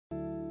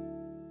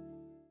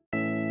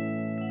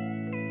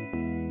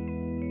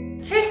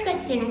First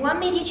question, what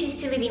made you choose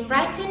to live in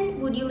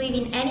Brighton? Would you live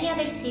in any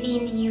other city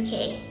in the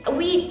UK?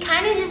 We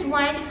kind of just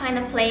wanted to find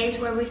a place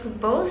where we could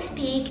both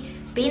speak,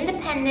 be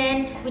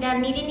independent,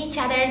 without needing each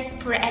other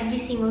for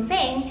every single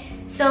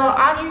thing. So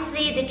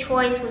obviously the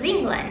choice was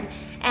England.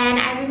 And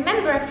I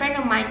remember a friend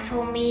of mine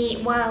told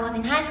me while I was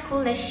in high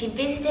school that she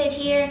visited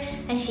here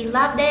and she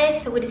loved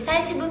it. So we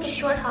decided to book a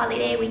short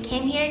holiday. We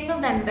came here in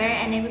November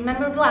and I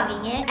remember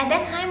vlogging it. At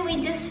that time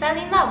we just fell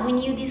in love. We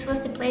knew this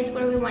was the place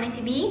where we wanted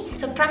to be.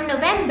 So from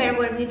November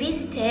where we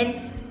visited,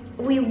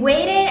 we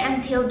waited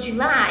until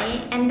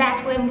July, and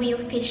that's when we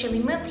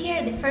officially moved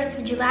here, the 1st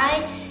of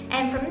July.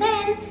 And from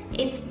then,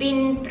 it's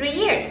been 3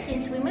 years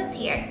since we moved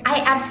here.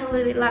 I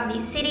absolutely love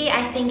this city.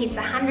 I think it's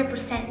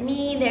 100%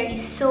 me. There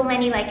is so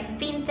many like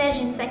vintage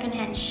and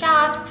secondhand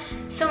shops,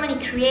 so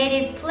many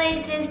creative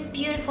places,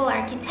 beautiful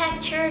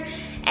architecture,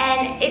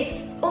 and it's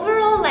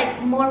overall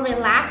like more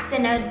relaxed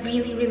than a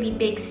really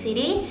big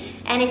city.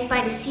 And it's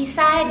by the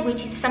seaside,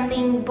 which is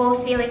something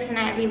both Felix and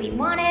I really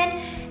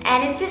wanted.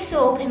 And it's just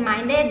so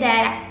open-minded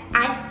that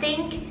I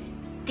think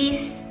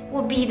this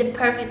will be the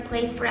perfect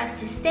place for us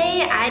to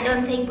stay. I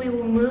don't think we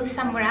will move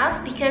somewhere else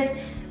because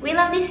we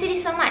love this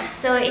city so much.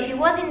 So if it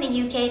was in the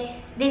UK,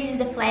 this is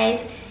the place.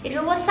 If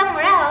it was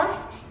somewhere else,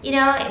 you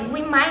know,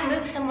 we might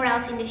move somewhere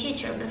else in the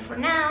future, but for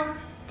now,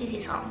 this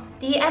is home.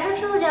 Do you ever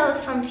feel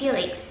jealous from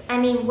Felix? I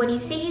mean, when you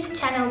see his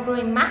channel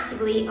growing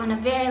massively on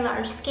a very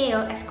large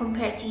scale as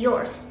compared to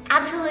yours?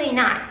 Absolutely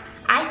not.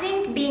 I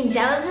think being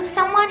jealous of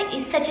someone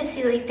is such a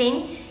silly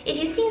thing. If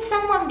you've seen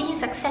someone being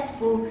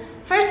successful,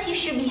 first you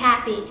should be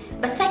happy,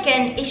 but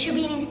second, it should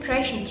be an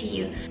inspiration to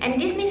you. And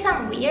this may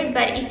sound weird,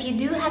 but if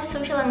you do have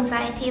social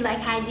anxiety like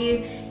I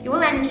do, you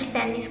will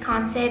understand this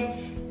concept.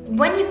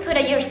 When you put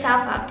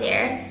yourself out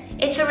there,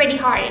 it's already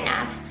hard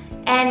enough.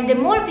 And the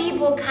more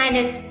people kind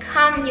of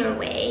come your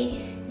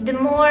way, the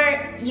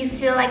more you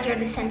feel like you're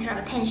the center of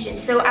attention.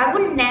 So I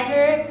would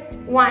never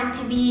want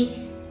to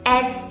be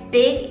as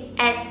big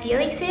as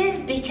Felix is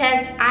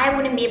because I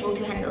wouldn't be able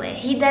to handle it.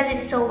 He does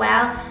it so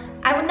well.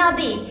 I would not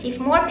be. If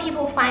more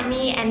people find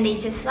me and they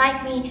just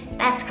like me,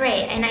 that's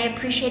great. And I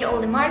appreciate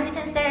all the Marzia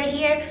fans that are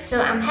here. So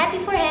I'm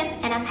happy for him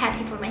and I'm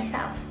happy for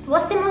myself.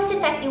 What's the most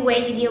effective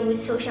way you deal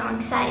with social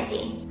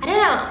anxiety? I don't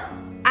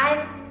know.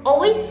 I've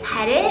always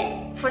had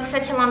it for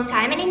such a long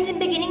time. And in the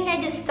beginning, I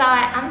just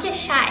thought I'm just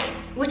shy,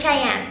 which I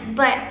am.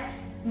 But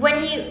when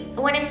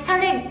I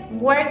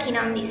started working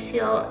on this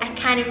field, I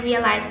kind of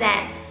realized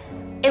that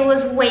it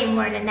was way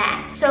more than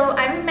that. So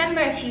I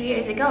remember a few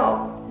years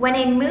ago when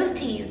I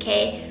moved to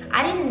UK,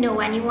 I didn't know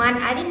anyone.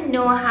 I didn't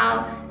know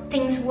how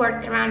things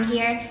worked around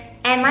here,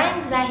 and my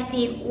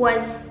anxiety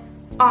was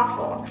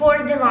awful. For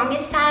the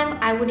longest time,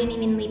 I wouldn't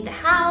even leave the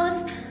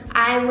house.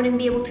 I wouldn't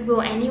be able to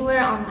go anywhere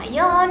on my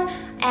own,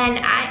 and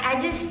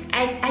I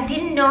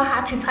didn't know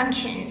how to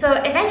function. So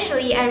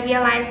eventually I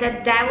realized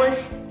that that was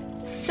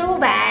so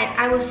bad.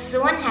 I was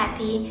so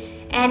unhappy.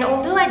 And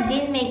although I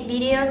did make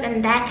videos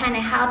and that kind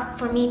of helped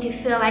for me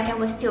to feel like I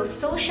was still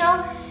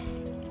social,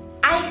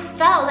 I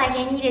felt like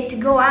I needed to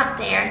go out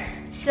there.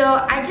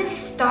 So I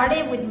just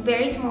started with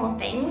very small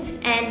things,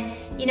 and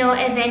you know,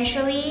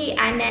 eventually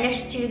I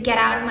managed to get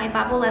out of my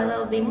bubble a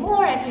little bit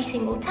more every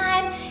single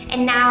time,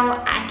 and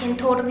now I can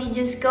totally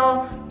just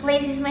go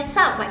places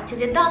myself, like to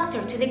the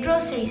doctor, to the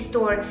grocery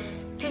store,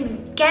 to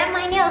get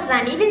my nails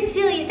done. Even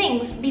silly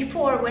things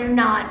before were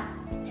not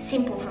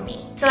simple for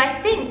me. So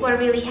I think what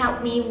really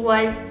helped me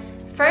was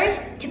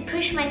first to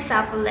push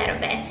myself a little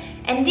bit,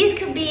 and this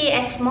could be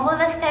as small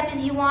of a step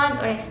as you want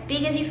or as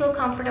big as you feel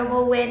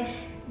comfortable with.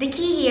 The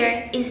key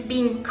here is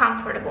being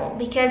comfortable,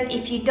 because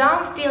if you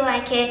don't feel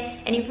like it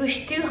and you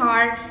push too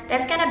hard,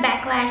 that's gonna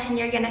backlash and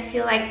you're gonna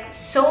feel like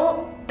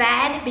so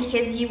bad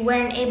because you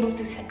weren't able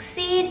to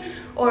succeed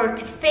or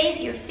to face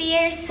your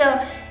fears.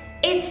 So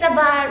it's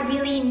about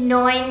really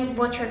knowing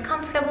what you're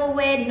comfortable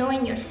with,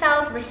 knowing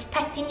yourself,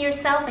 respecting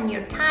yourself and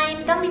your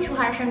time. Don't be too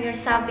harsh on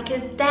yourself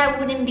because that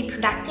wouldn't be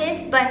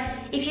productive. But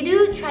if you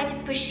do try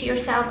to push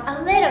yourself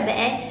a little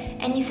bit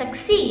and you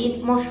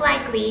succeed, most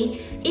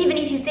likely, even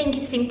if you think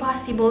it's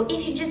impossible,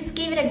 if you just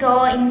give it a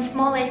go in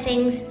smaller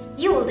things,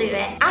 you will do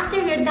it.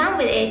 After you're done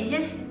with it,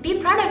 just be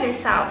proud of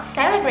yourself,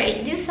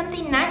 celebrate, do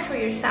something nice for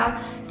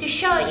yourself to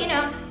show, you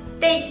know,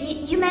 that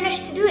you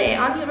managed to do it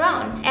on your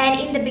own. And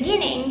in the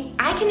beginning,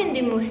 I couldn't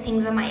do most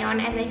things on my own,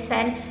 as I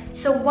said.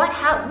 So what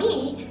helped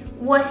me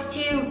was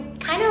to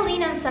kind of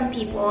lean on some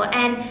people.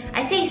 And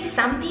I say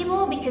some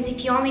people because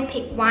if you only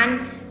pick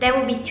one, that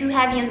will be too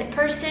heavy on the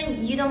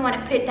person. You don't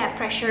want to put that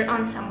pressure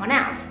on someone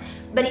else.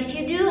 But if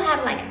you do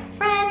have like a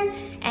friend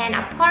and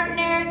a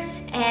partner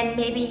and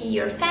maybe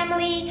your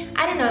family,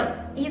 I don't know,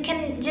 you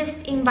can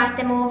just invite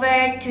them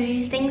over to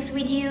do things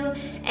with you,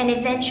 and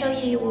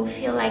eventually you will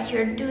feel like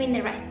you're doing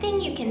the right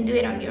thing. You can do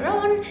it on your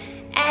own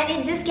and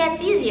it just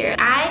gets easier.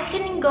 I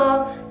couldn't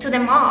go to the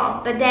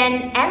mall, but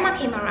then Emma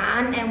came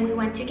around and we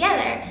went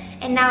together.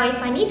 And now if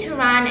I need to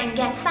run and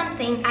get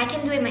something, I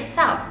can do it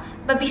myself.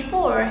 But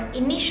before,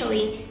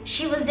 initially,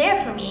 she was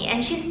there for me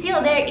and she's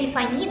still there if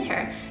I need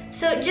her.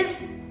 So just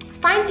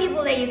find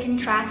people that you can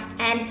trust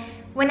and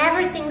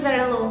whenever things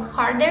are a little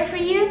harder for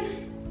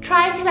you,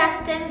 try to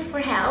ask them for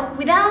help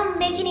without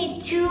making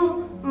it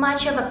too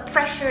much of a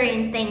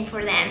pressuring thing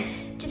for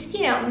them. Just,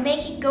 you know,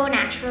 make it go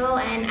natural,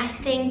 and I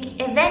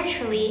think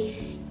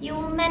eventually you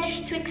will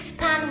manage to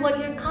expand what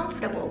you're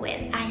comfortable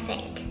with, I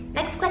think.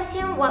 Next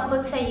question, what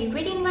books are you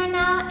reading right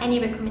now? Any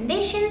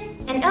recommendations?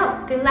 And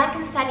oh, good luck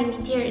in studying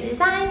interior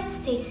design,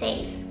 stay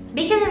safe.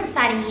 Because I'm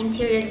studying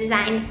interior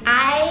design,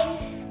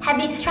 I have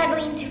been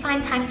struggling to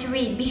find time to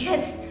read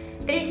because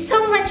there is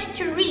so much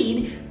to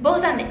read,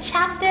 both on the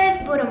chapters,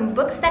 both on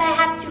books that I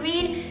have to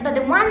read. But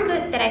the one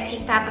book that I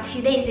picked up a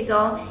few days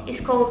ago is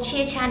called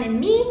Chie-chan and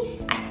Me.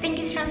 I think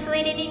it's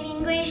translated in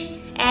English,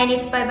 and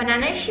it's by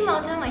Banana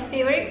Ishimoto, my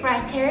favorite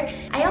writer.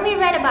 I only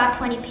read about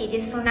 20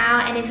 pages for now,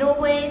 and as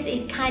always,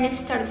 it kind of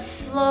starts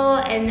slow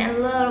and a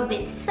little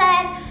bit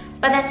sad,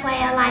 but that's why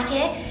I like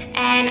it.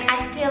 And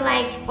I feel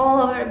like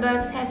all of her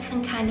books have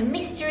some kind of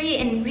mystery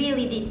and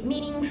really deep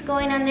meanings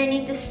going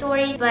underneath the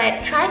story.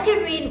 But try to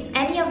read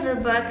any of her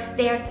books.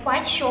 They are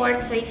quite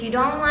short, so if you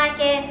don't like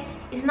it,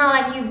 it's not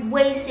like you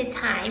wasted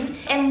time.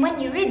 And when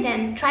you read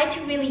them, try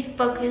to really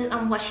focus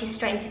on what she's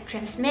trying to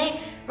transmit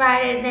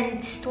rather than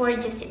the story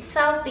just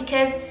itself,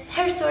 because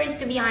her stories,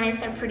 to be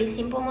honest, are pretty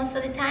simple most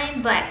of the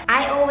time, but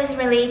I always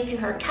relate to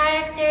her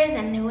characters,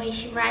 and the way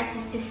she writes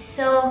is just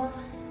so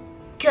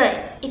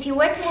good. If you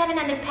were to have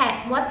another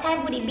pet, what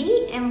type would it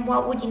be and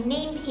what would you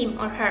name him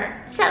or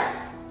her? So,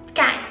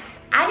 guys,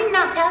 I did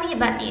not tell you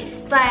about this,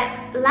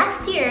 but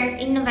last year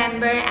in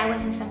November I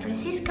was in San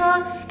Francisco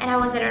and I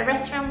was at a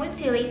restaurant with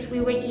Felix. We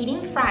were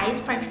eating fries,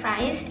 french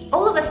fries.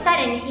 All of a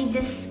sudden he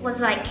just was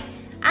like,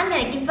 I'm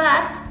gonna give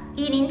up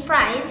eating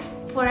fries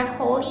for a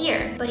whole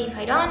year. But if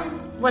I don't,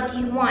 what do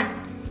you want?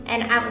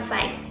 And I was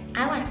like,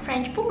 I want a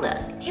French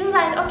bulldog. He was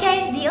like,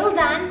 okay, deal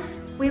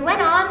done. We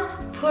went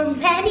on for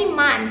many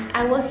months.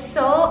 I was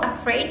so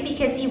afraid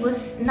because he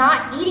was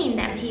not eating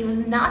them. He was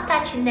not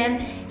touching them.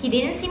 He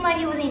didn't seem like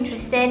he was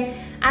interested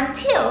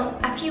until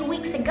a few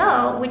weeks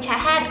ago, which I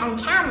had on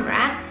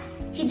camera,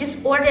 he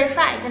just ordered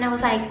fries and I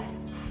was like,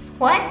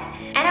 what?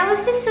 And I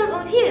was just so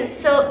confused.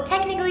 So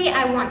technically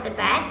I want the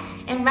pet,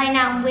 and right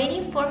now I'm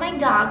waiting for my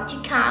dog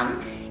to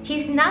come.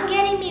 He's not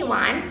getting me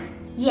one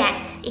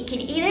yet. It could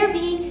either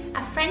be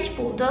a French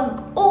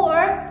bulldog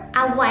or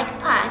a white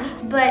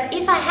pug, but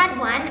if I had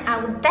one, I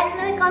would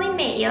definitely call him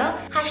Mayo.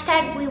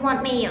 Hashtag we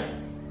want Mayo.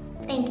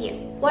 Thank you.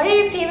 What are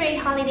your favorite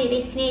holiday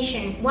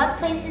destinations? What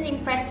places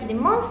impressed you the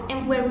most,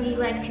 and where would you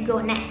like to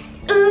go next?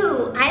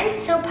 Ooh, I'm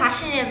so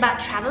passionate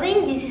about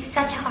traveling. This is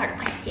such a hard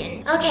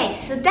question. Okay,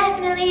 so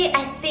definitely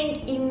I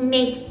think you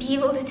may be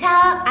able to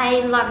tell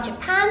I love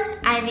Japan.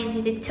 I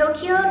visited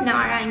Tokyo,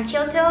 Nara, and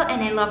Kyoto,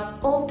 and I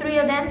love all three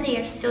of them. They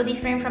are so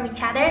different from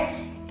each other.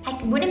 I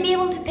wouldn't be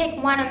able to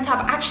pick one on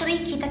top. Actually,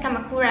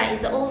 Kitakamakura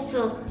is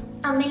also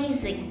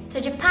amazing. So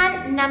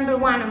Japan, number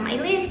one on my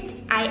list.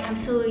 I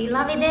absolutely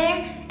love it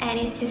there, and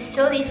it's just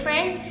so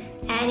different,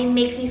 and it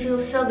makes me feel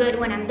so good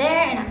when I'm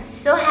there, and I'm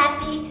so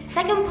happy.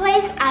 Second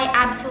place I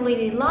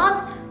absolutely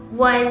loved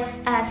was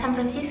San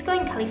Francisco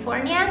in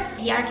California.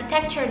 The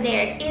architecture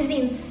there is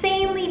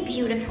insanely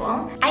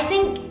beautiful. I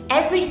think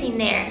everything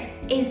there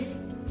is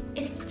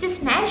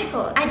just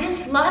magical. I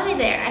just love it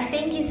there. I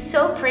think it's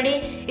so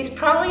pretty. It's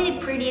probably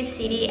the prettiest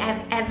city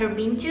I've ever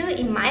been to,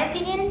 in my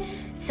opinion.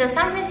 So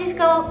San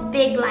Francisco,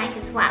 big like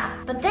as well.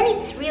 But then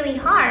it's really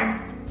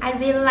hard. I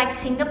really like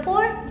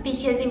Singapore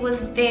because it was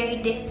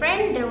very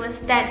different. There was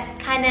that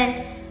kind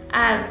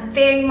of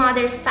very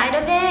modern side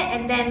of it,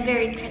 and then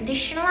very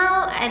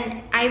traditional,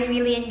 and I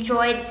really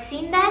enjoyed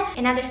seeing that.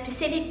 Another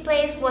specific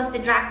place was the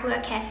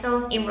Dracula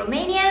Castle in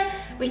Romania,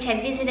 which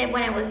I visited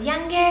when I was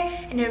younger,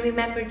 and I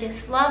remember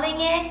just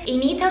loving it.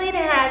 In Italy,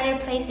 there are other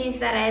places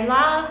that I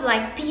love,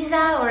 like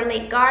Pisa or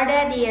Lake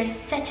Garda. They are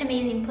such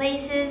amazing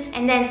places.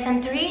 And then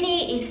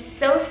Santorini is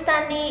so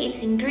stunning.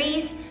 It's in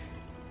Greece.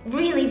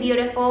 Really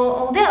beautiful,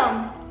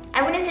 although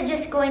I wouldn't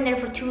suggest going there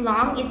for too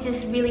long. It's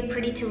just really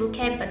pretty to look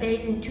at, but there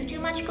isn't too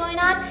much going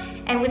on.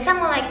 And with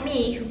someone like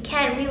me who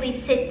can't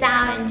really sit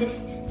down and just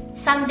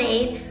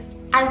sunbathe,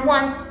 I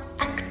want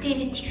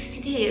activities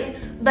to do,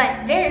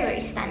 but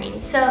very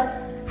stunning. So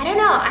I don't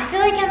know, I feel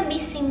like I'm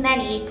missing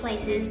many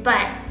places,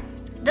 but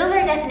those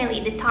are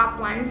definitely the top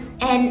ones.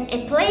 And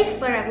a place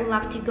where I would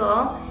love to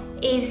go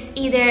is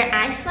either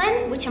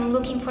Iceland, which I'm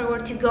looking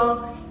forward to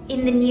go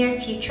in the near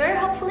future,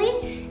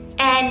 hopefully,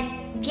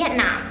 and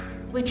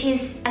Vietnam, which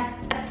is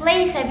a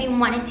place I've been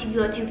wanting to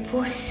go to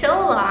for so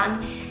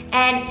long.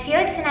 And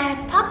Felix and I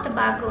have talked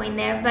about going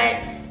there,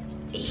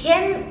 but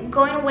him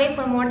going away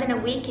for more than a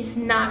week is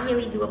not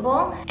really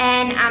doable.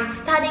 And I'm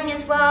studying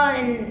as well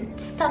and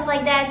stuff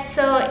like that.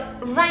 So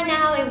right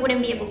now it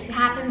wouldn't be able to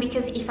happen,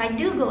 because if I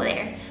do go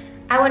there,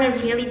 I want to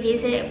really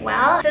visit it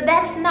well. So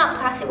that's not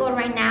possible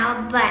right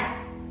now, but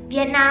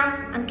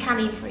Vietnam, I'm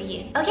coming for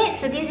you. Okay,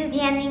 so this is the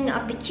ending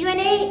of the Q&A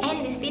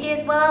and this video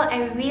as well.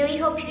 I really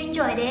hope you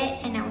enjoyed it,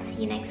 and I will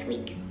see you next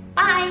week.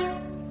 Bye!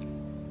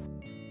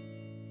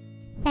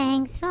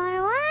 Thanks for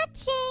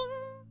watching!